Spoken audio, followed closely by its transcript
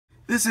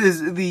This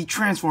is the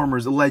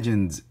Transformers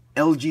Legends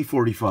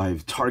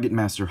LG45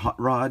 Targetmaster Hot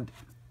Rod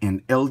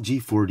and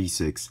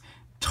LG46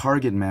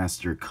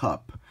 Targetmaster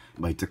Kup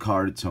by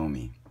Takara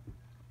Chefatron.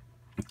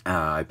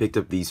 I picked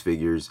up these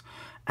figures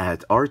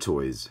at our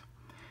Toys,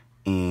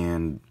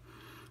 and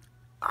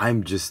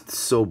I'm just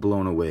so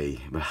blown away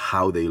by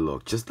how they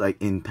look. Just like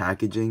in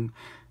packaging,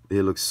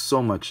 they look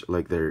so much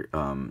like they're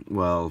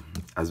well,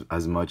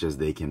 as much as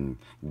they can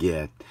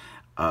get,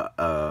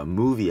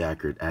 movie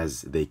accurate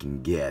as they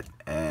can get,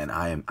 and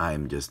I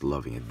am just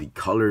loving it. The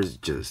colors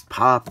just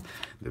pop.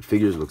 The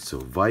figures look so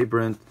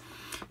vibrant,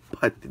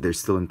 but they're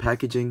still in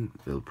packaging.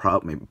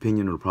 My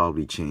opinion will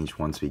probably change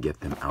once we get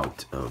them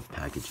out of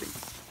packaging.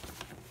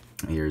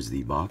 Here's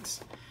the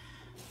box.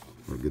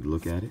 A good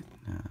look at it.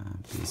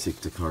 Basic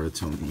Takara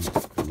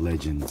Chefatron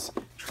Legends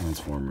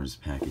Transformers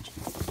packaging.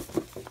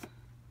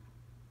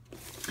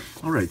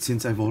 Alright,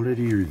 since I've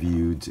already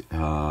reviewed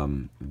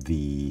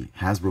the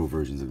Hasbro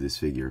versions of this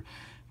figure,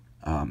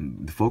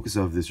 the focus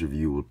of this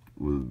review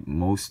will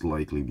most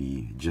likely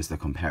be just a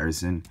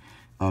comparison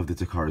of the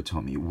Takara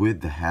Chefatron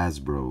with the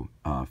Hasbro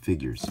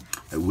figures.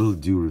 I will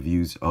do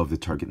reviews of the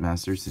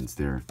Targetmaster since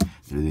they're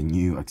the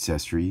new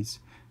accessories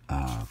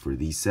for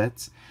these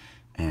sets,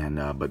 and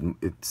but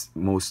it's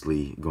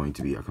mostly going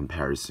to be a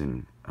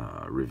comparison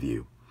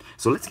review.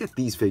 So let's get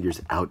these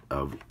figures out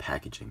of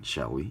packaging,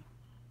 shall we?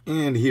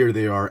 And here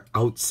they are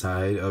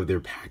outside of their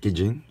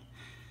packaging,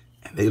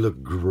 and they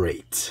look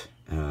great.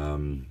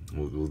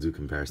 We'll do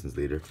comparisons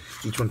later.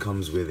 Each one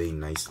comes with a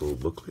nice little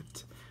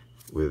booklet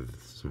with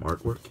some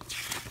artwork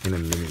and a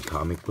mini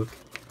comic book.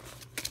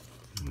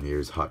 And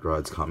here's Hot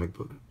Rod's comic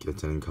book.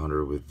 Gets an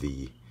encounter with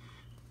the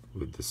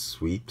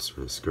sweeps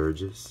or the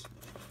scourges,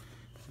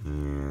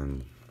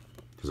 and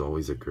there's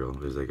always a girl.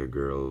 There's like a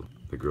girl,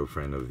 the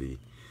girlfriend of the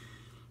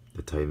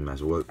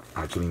Titanmaster. Well,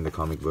 actually in the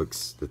comic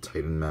books, the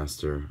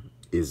Titanmaster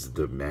is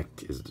the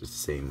mech, is the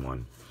same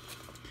one,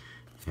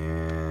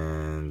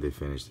 and they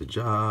finish the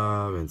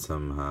job, and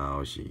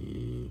somehow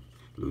she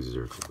loses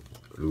her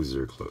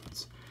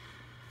clothes.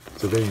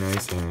 So very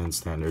nice and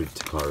standard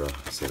Takara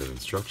set of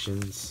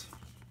instructions.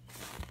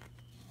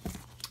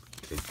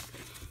 Okay,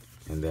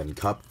 and then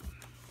Kup,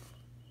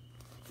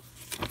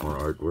 more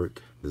artwork,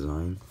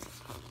 design,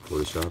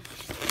 Photoshop.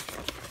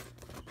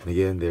 And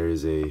again, there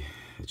is a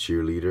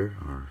cheerleader,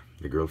 or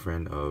the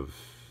girlfriend of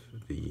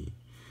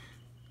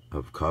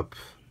Kup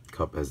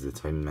as the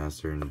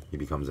Titanmaster, and he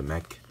becomes a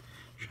mech,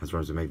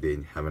 transforms to mech. They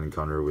have an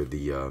encounter with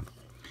the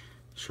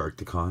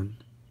Sharktron,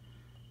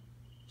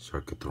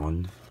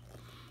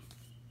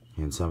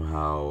 and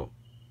somehow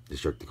the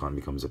Sharktron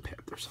becomes a pet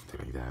or something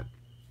like that.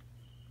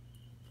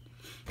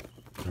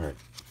 Alright.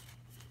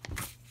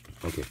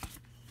 Okay.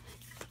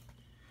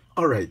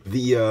 Alright,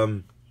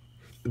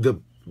 the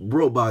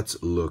robots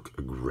look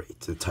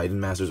great. The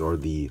Titanmasters, or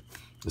the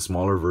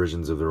smaller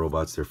versions of the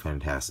robots, they're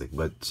fantastic.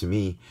 But to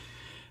me,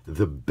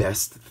 the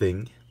best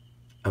thing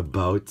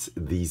about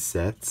these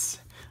sets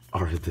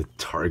are the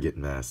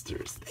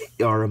Targetmasters.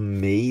 They are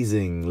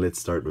amazing. Let's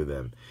start with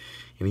them.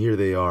 And here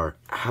they are,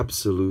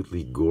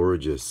 absolutely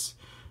gorgeous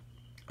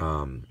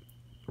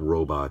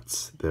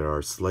robots that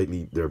are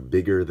they're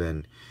bigger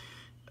than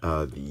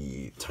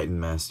the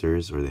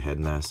Titanmasters or the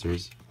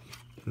Headmasters.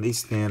 And they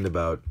stand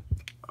about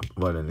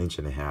 1.5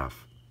 inches.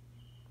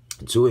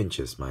 2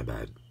 inches, my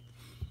bad.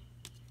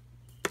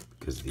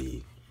 Because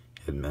the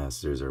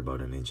Headmasters are about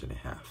 1.5 inches.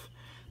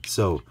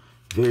 So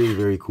very,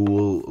 very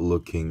cool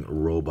looking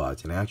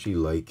robots, and I actually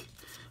like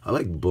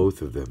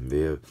both of them. They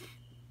have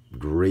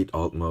great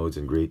alt modes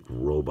and great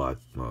robot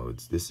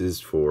modes. This is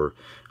for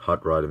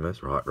Hot Rod, and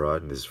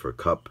this is for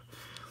Kup.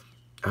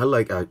 I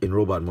like in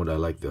robot mode. I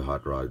like the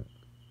Hot Rod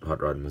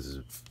is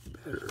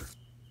better.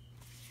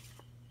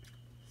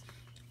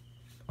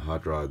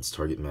 Hot Rod's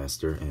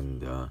Targetmaster,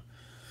 and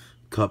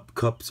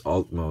Kup's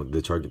alt mode,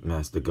 the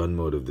Targetmaster, the gun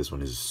mode of this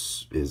one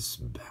is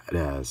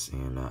badass,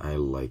 and I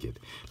like it.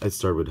 Let's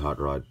start with Hot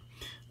Rod's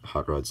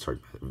Targetmaster.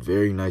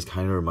 Very nice,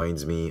 kind of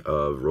reminds me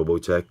of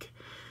Robotech,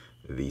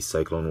 the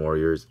Cyclone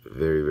Warriors.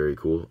 Very, very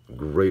cool.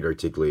 Great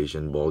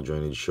articulation, ball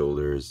jointed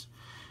shoulders.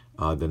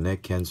 The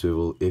neck can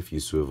swivel if you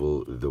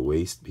swivel the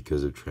waist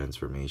because of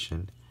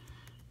transformation.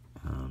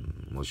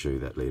 We'll show you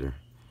that later.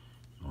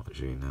 I'll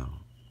show you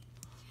now.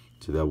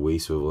 So that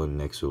waist swivel and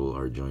neck swivel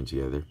are joined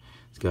together.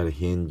 It's got a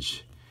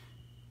hinge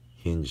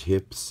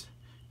hips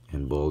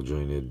and ball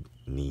jointed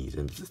knees,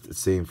 and it's the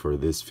same for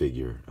this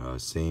figure.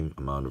 Same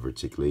amount of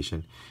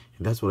articulation,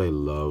 and that's what I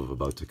love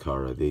about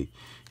Takara. They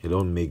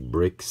don't make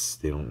bricks,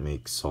 they don't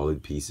make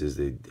solid pieces.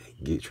 They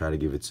try to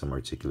give it some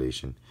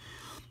articulation.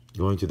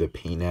 Going to the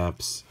paint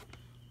apps,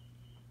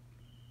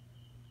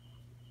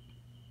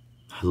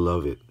 I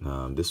love it.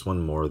 This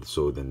one more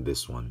so than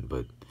this one,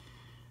 but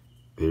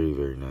very,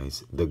 very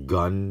nice. The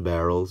gun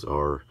barrels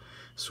are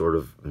sort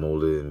of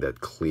molded in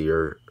that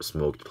clear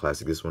smoked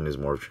plastic. This one is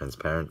more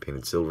transparent,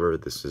 painted silver.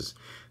 This is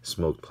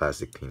smoked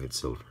plastic, painted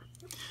silver.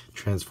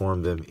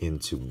 Transform them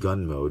into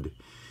gun mode.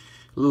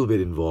 A little bit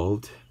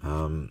involved,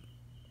 and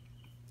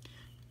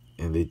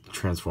they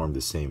transform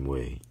the same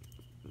way.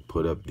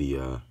 Put up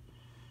the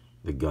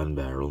gun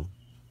barrel,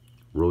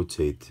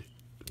 rotate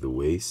the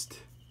waist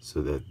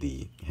so that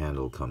the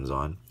handle comes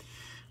on.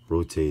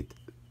 Rotate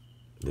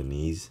the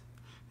knees.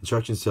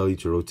 Instructions tell you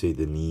to rotate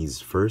the knees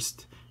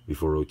first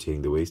before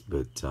rotating the waist,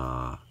 but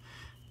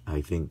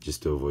I think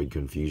just to avoid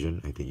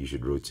confusion, I think you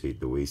should rotate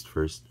the waist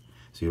first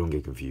so you don't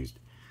get confused.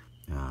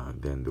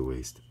 Then the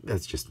waist.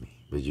 That's just me,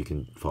 but you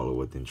can follow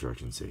what the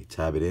instructions say.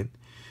 Tab it in.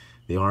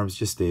 The arms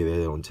just stay there,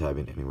 they don't tab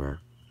in anywhere.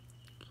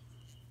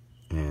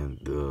 And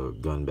the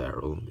gun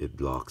barrel,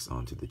 it locks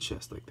onto the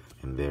chest like that.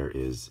 And there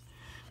is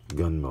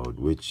gun mode,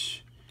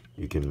 which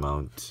you can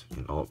mount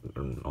in alt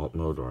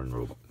mode or in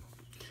robot mode.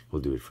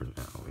 We'll do it for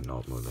now in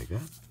alt mode like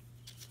that,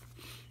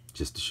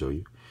 just to show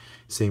you.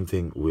 Same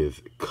thing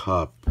with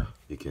Kup.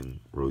 You can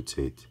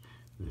rotate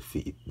the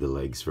feet, the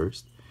legs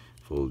first.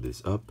 Fold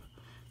this up.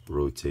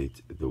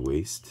 Rotate the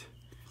waist.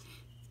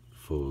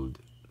 Fold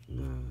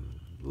the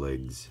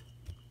legs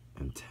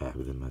and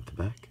tab them at the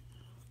back.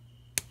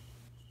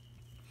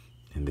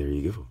 And there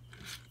you go.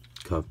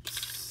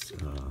 Kup's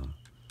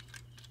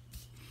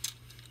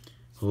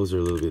holes are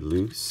a little bit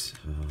loose.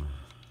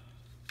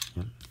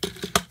 Yeah.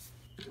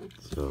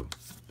 So,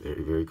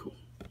 very, very cool.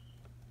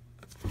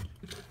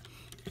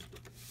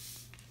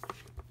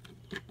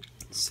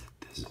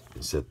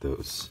 Set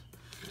those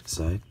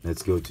aside.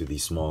 Let's go to the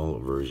small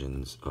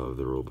versions of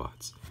the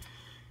robots.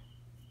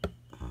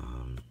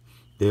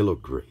 They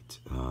look great.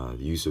 The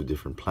use of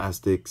different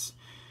plastics.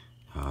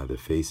 The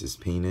face is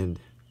painted.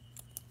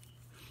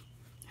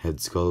 Head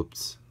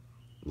sculpts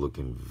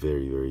looking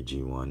very, very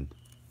G1.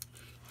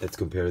 Let's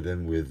compare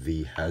them with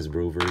the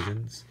Hasbro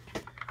versions.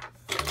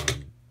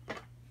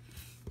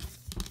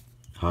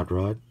 Hot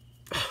Rod,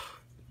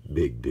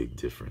 big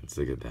difference.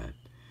 Look at that,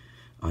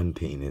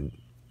 unpainted.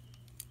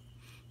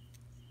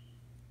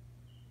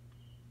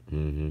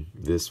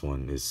 This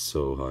one is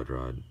so Hot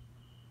Rod.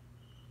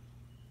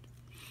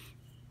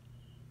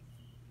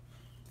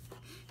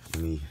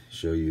 Let me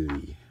show you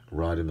the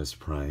Rodimus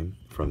Prime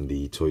from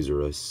the Toys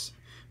R Us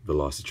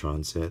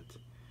Velocitron set.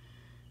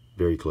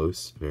 Very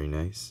close, very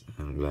nice.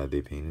 I'm glad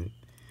they painted it.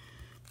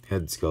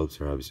 Head sculpts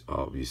are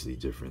obviously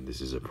different. This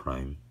is a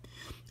Prime.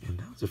 And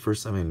that was the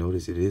first time I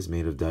noticed it is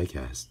made of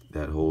die-cast.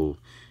 That whole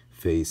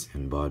face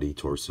and body,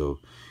 torso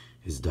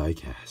is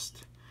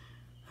die-cast.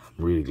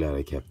 I'm really glad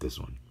I kept this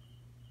one.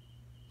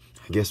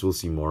 I guess we'll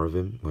see more of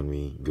him when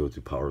we go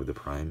to Power of the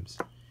Primes.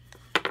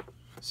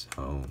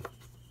 So,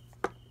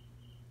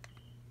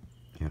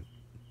 yeah.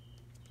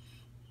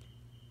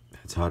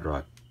 That's Hot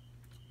Rod.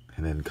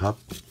 And then Kup.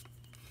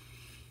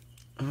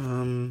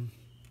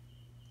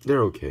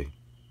 They're okay.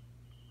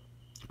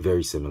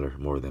 Very similar,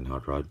 more than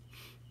Hot Rod.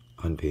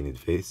 Unpainted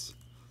face.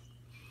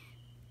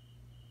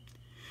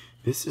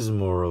 This is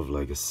more of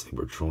like a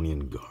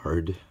Cybertronian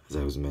guard, as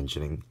I was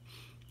mentioning,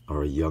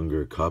 or a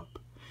younger Kup.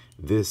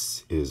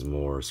 This is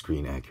more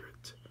screen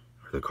accurate,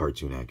 or the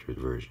cartoon accurate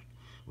version,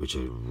 which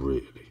I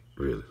really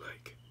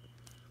like.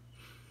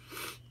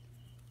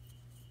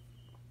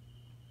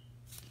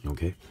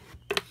 Okay.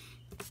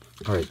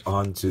 All right,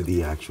 on to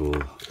the actual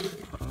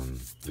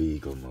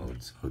vehicle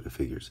modes of the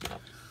figures.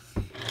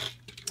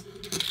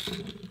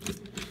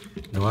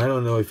 Now, I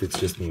don't know if it's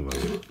just me, but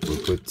we'll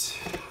put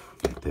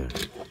it there.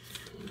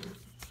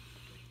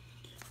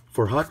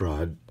 For Hot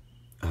Rod,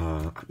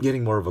 I'm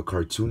getting more of a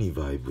cartoony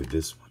vibe with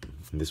this one,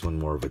 and this one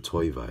more of a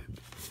toy vibe.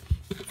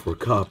 For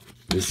Kup,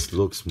 this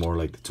looks more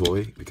like the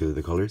toy because of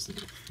the colors.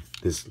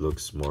 This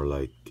looks more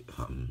like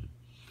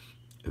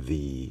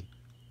the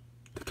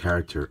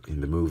character in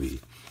the movie.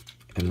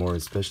 And more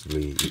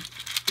especially,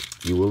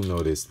 you will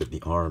notice that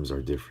the arms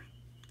are different.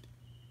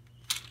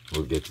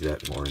 We'll get to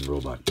that more in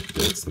Robot.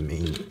 That's the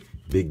main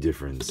big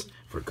difference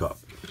for Kup.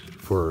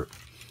 For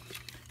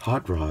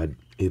Hot Rod,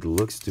 it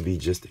looks to be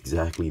just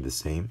exactly the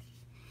same.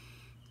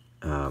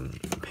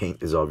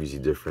 Paint is obviously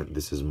different.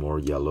 This is more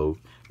yellow.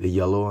 The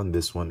yellow on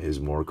this one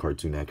is more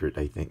cartoon accurate,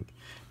 I think.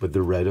 But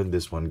the red on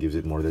this one gives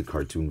it more that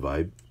cartoon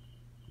vibe.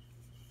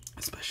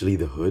 Especially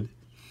the hood.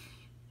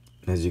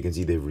 And as you can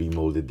see, they've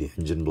remolded the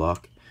engine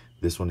block.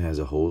 This one has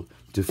a hole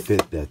to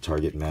fit that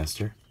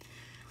Targetmaster.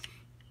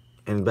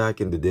 And back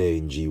in the day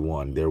in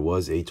G1, there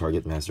was a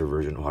Targetmaster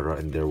version of Hot Rod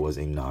and there was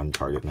a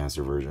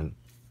non-Targetmaster version,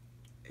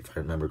 if I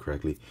remember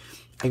correctly.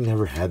 I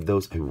never had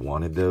those. I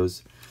wanted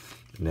those.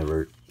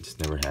 Just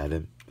never had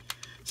them.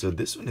 So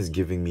this one is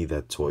giving me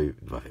that toy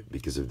vibe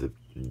because of the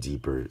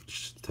deeper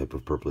type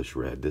of purplish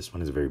red. This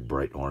one is very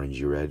bright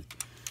orangey red.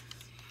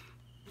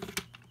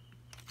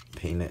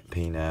 Paint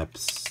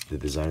apps. The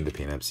design of the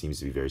paint app seems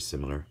to be very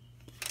similar.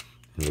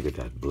 And look at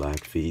that,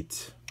 black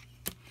feet,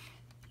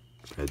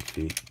 red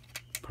feet,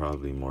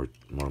 probably more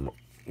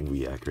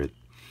accurate.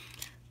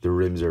 The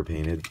rims are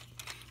painted,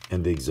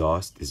 and the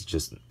exhaust is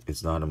just,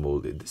 it's not a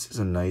molded. This is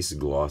a nice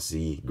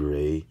glossy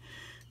gray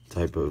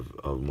type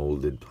of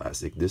molded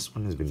plastic. This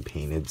one has been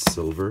painted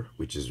silver,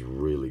 which is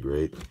really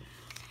great.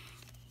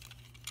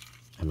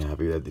 I'm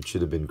happy that it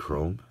should have been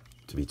chrome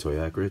to be toy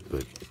accurate,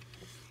 but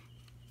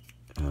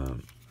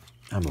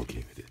I'm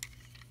okay with it.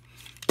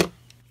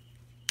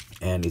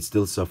 And it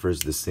still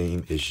suffers the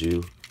same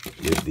issue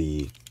with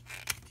the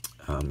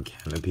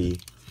canopy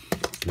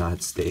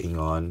not staying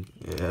on.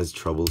 It has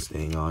trouble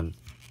staying on.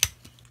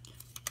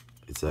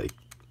 It's like,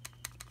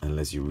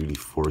 unless you really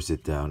force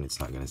it down, it's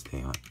not gonna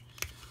stay on.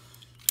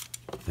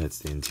 That's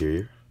the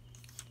interior.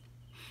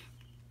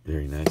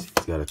 Very nice.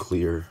 It's got a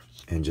clear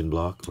engine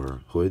block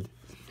or hood.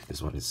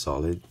 This one is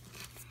solid.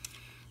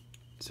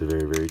 So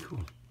very, very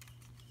cool.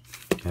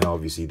 And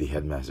obviously the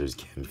headmasters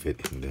can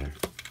fit in there.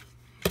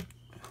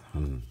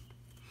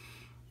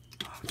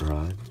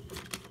 Rod.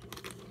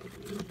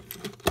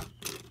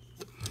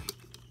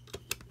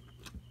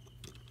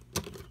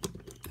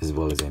 As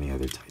well as any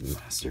other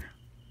Targetmaster.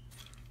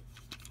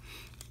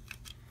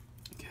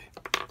 Okay.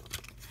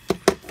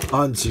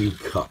 On to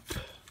Kup.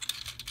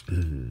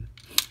 And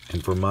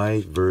for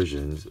my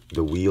versions,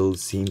 the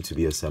wheels seem to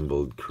be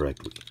assembled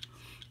correctly.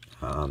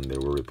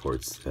 There were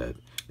reports that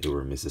they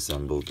were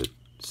misassembled, but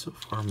so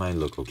far mine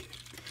look okay.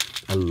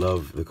 I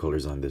love the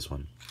colors on this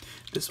one.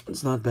 This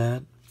one's not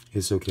bad.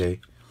 It's okay.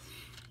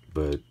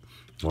 But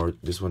more,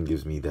 this one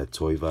gives me that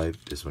toy vibe.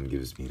 This one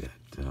gives me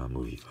that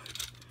movie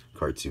vibe,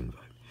 cartoon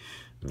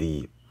vibe.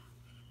 The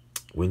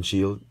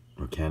windshield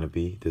or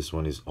canopy, this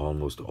one is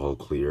almost all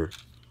clear.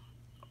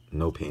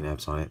 No paint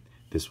apps on it.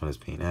 This one has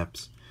paint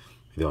apps.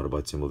 The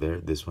Autobot symbol there.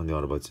 This one, the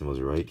Autobot symbol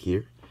is right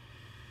here.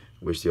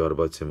 Wish the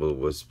Autobot symbol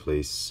was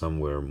placed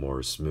somewhere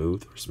more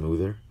smooth or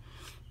smoother.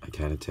 I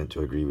kind of tend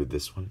to agree with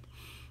this one,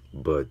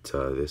 but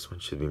this one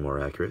should be more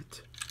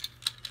accurate.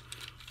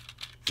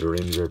 The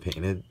rims are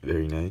painted,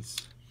 very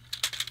nice,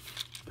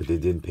 but they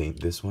didn't paint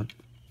this one.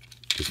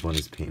 This one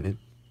is painted,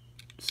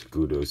 so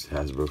kudos to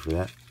Hasbro for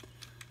that.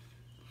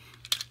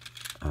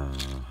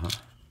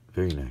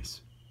 Very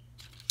nice.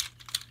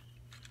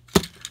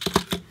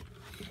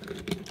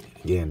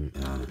 Again,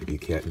 you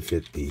can't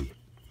fit the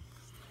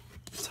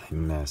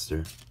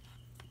Targetmaster.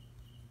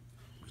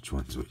 Which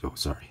one's which? Oh,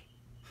 sorry.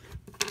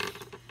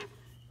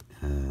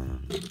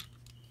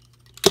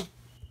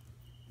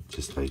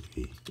 Just like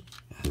the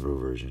Hasbro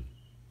version.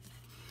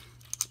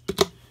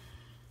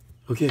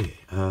 Okay.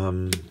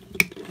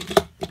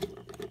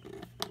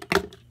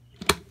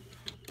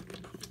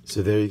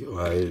 So there you go.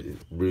 It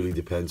really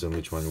depends on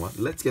which one you want.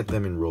 Let's get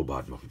them in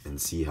robot mode and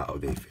see how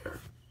they fare.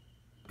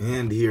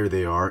 And here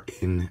they are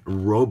in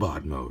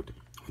robot mode.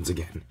 Once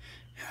again,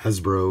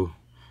 Hasbro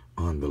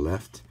on the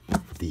left,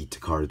 the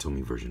Takara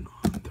Tomy version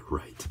on the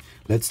right.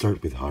 Let's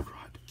start with Hot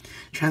Rod.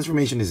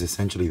 Transformation is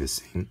essentially the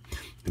same.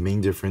 The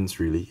main difference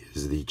really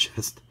is the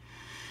chest.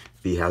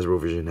 The Hasbro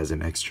version has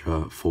an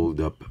extra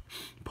fold-up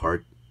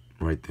part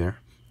right there,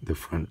 the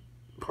front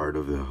part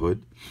of the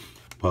hood,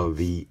 while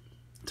the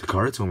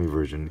Takara Tomy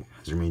version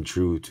has remained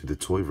true to the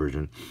toy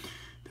version.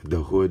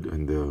 The hood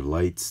and the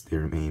lights, they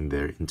remain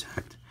there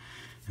intact.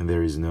 And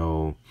there's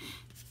no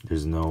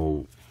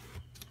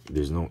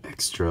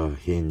extra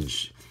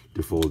hinge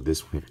to fold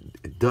this way.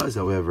 It does,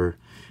 however,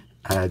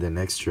 add an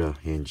extra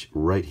hinge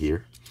right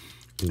here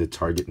in the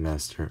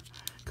Targetmaster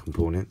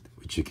component,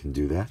 which you can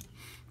do that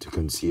to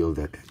conceal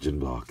that engine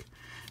block,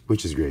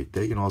 which is great.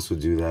 They can also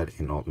do that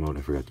in alt mode.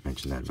 I forgot to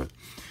mention that, but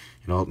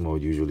in alt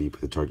mode, usually you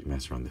put the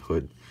Targetmaster on the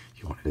hood.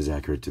 You want it as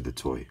accurate to the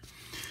toy.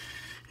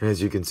 And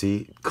as you can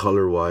see,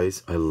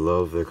 color-wise, I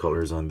love the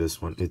colors on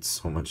this one. It's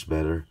so much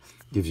better.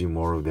 Gives you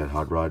more of that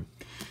hot rod.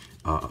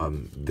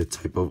 The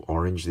type of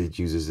orange that it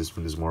uses, this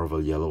one is more of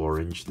a yellow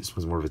orange. This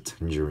one's more of a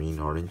tangerine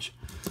orange.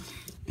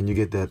 And you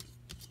get that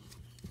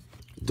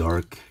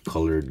dark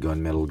colored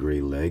gunmetal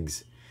gray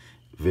legs.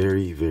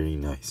 Very, very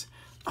nice.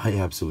 I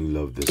absolutely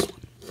love this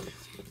one.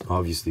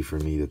 Obviously for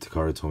me, the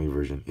Takara Tomy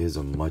version is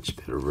a much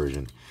better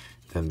version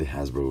than the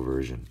Hasbro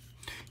version.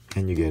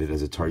 And you get it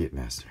as a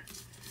Targetmaster.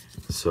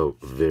 So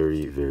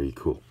very, very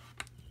cool.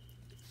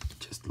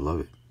 Just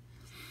love it.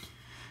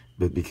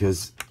 But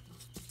because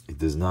it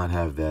does not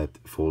have that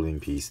folding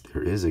piece,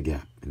 there is a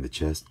gap in the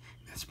chest.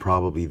 That's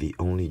probably the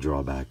only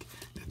drawback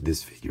that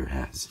this figure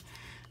has.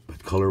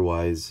 But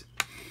color-wise,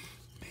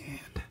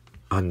 man,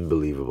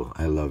 unbelievable.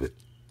 I love it.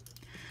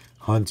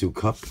 On to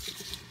Kup.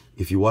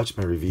 If you watch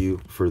my review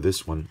for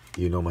this one,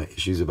 you know my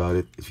issues about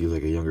it. It feels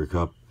like a younger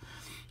Kup.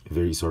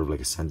 Very sort of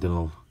like a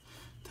Sentinel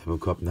type of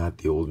Kup, not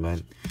the old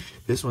man.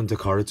 This one,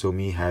 Takara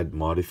Tomy had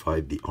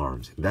modified the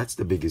arms. That's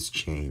the biggest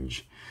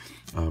change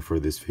for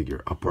this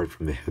figure, apart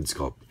from the head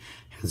sculpt.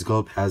 Head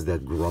sculpt has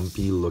that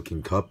grumpy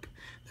looking Kup,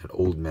 that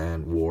old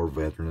man war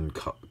veteran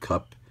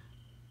Kup.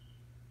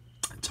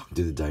 Talking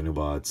to the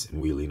Dinobots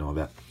and Wheelie and all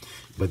that.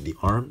 But the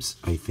arms,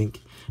 I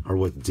think, are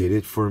what did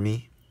it for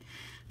me.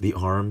 The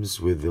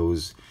arms with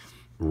those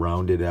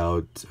rounded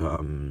out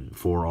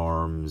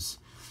forearms,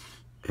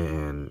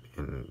 and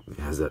it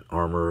has that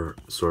armor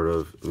sort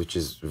of, which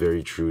is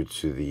very true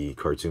to the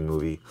cartoon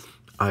movie.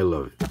 I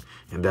love it,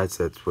 and that's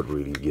what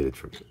really get it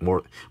for me.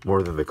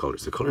 More than the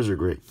colors. The colors are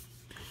great.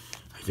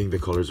 I think the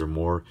colors are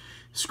more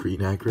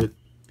screen accurate.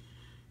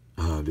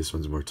 This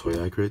one's more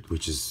toy accurate,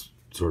 which is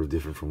sort of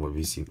different from what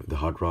we see with the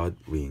Hot Rod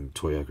being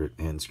toy accurate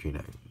and screen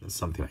accurate,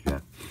 something like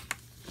that.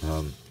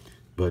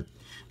 But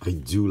I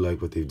do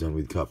like what they've done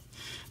with Kup.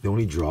 The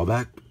only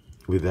drawback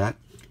with that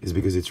is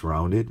because it's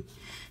rounded.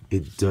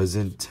 It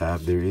doesn't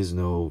have, there is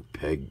no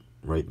peg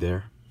right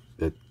there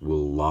that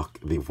will lock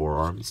the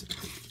forearms,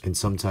 and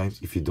sometimes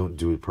if you don't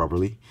do it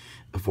properly,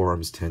 the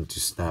forearms tend to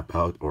snap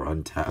out or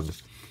untab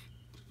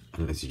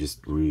unless you just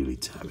really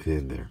tab it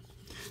in there.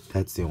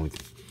 That's the only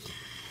thing.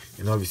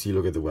 And obviously, you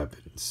look at the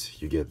weapons.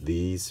 You get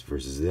these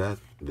versus that,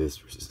 this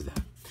versus that.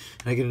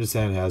 And I can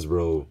understand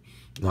Hasbro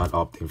not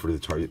opting for the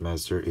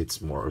Targetmaster.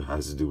 It's more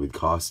has to do with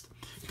cost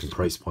and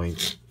price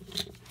point.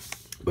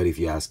 But if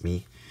you ask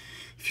me,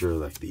 if you're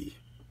like the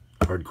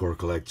hardcore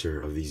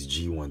collector of these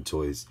G1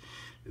 toys,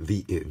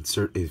 the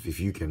insert if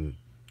you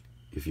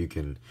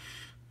can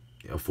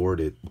afford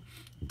it,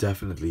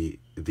 definitely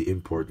the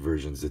import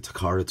versions, the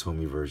Takara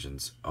Tomy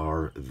versions,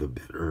 are the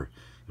better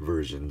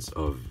versions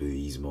of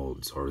these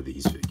molds or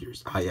these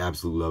figures. I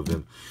absolutely love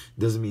them.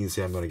 Doesn't mean to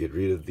say I'm going to get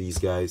rid of these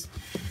guys.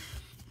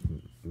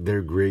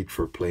 They're great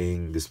for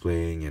playing,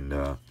 displaying,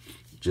 and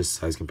just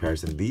size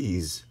comparison.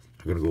 These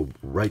are going to go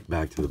right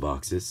back to the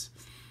boxes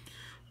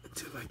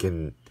until I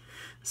can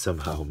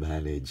somehow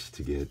manage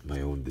to get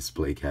my own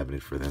display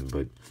cabinet for them.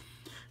 But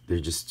they're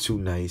just too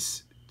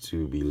nice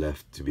to be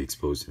left to be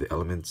exposed to the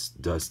elements,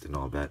 dust, and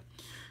all that.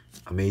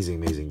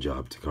 Amazing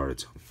job, Takara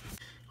Tomy.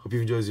 Hope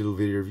you enjoyed this little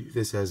video review.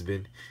 This has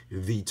been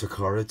the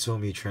Takara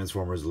Tomy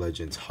Transformers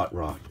Legends Hot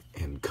Rod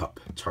and Kup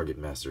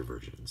Targetmaster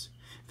versions.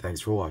 Thanks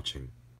for watching.